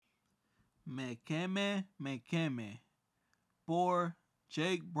Me queme, por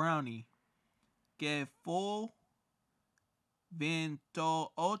Jake Brownie, que fue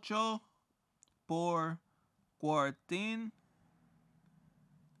 28 por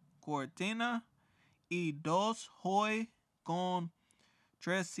Cortina y dos hoy con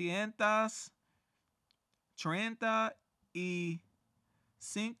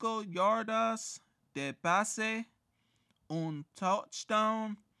 335 yardas de pase, un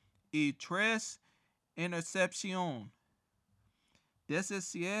touchdown y 3 intercepciones.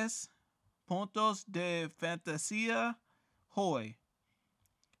 16 puntos de fantasía hoy.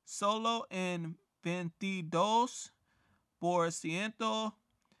 Solo en 22%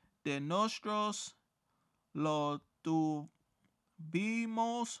 de nosotros lo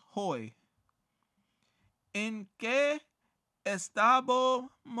tuvimos hoy. ¿En qué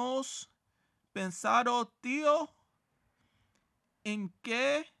estábamos pensando, tío? ¿En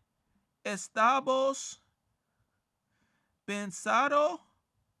qué estábamos pensando?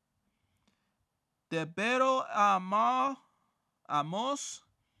 Pero amos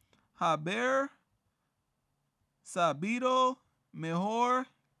haber sabido mejor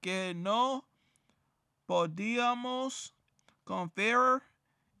que no podíamos confiar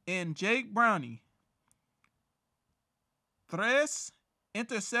en Jake Brownie. 3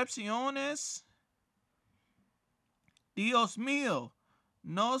 intercepciones. Dios mío,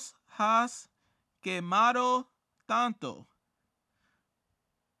 nos has quemado tanto.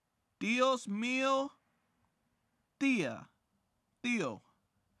 Dios mío, tío,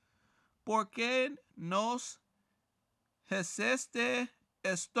 ¿por qué nos hiciste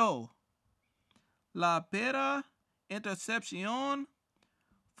esto? La pera intercepción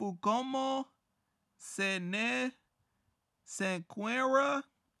fue como se encuentra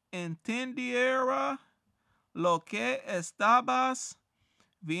entendiera lo que estabas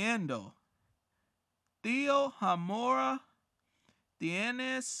viendo. Tío Zamora,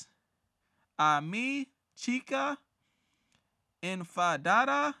 tienes a mi chica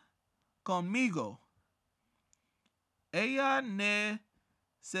enfadada conmigo. Ella ne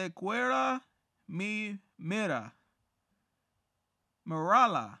se acuerda mi mirala.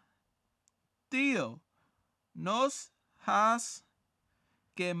 Tío, nos has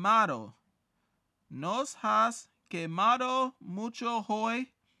quemado. Nos has quemado mucho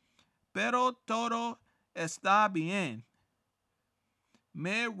hoy, pero todo está bien.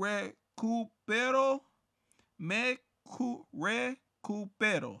 Me recupero.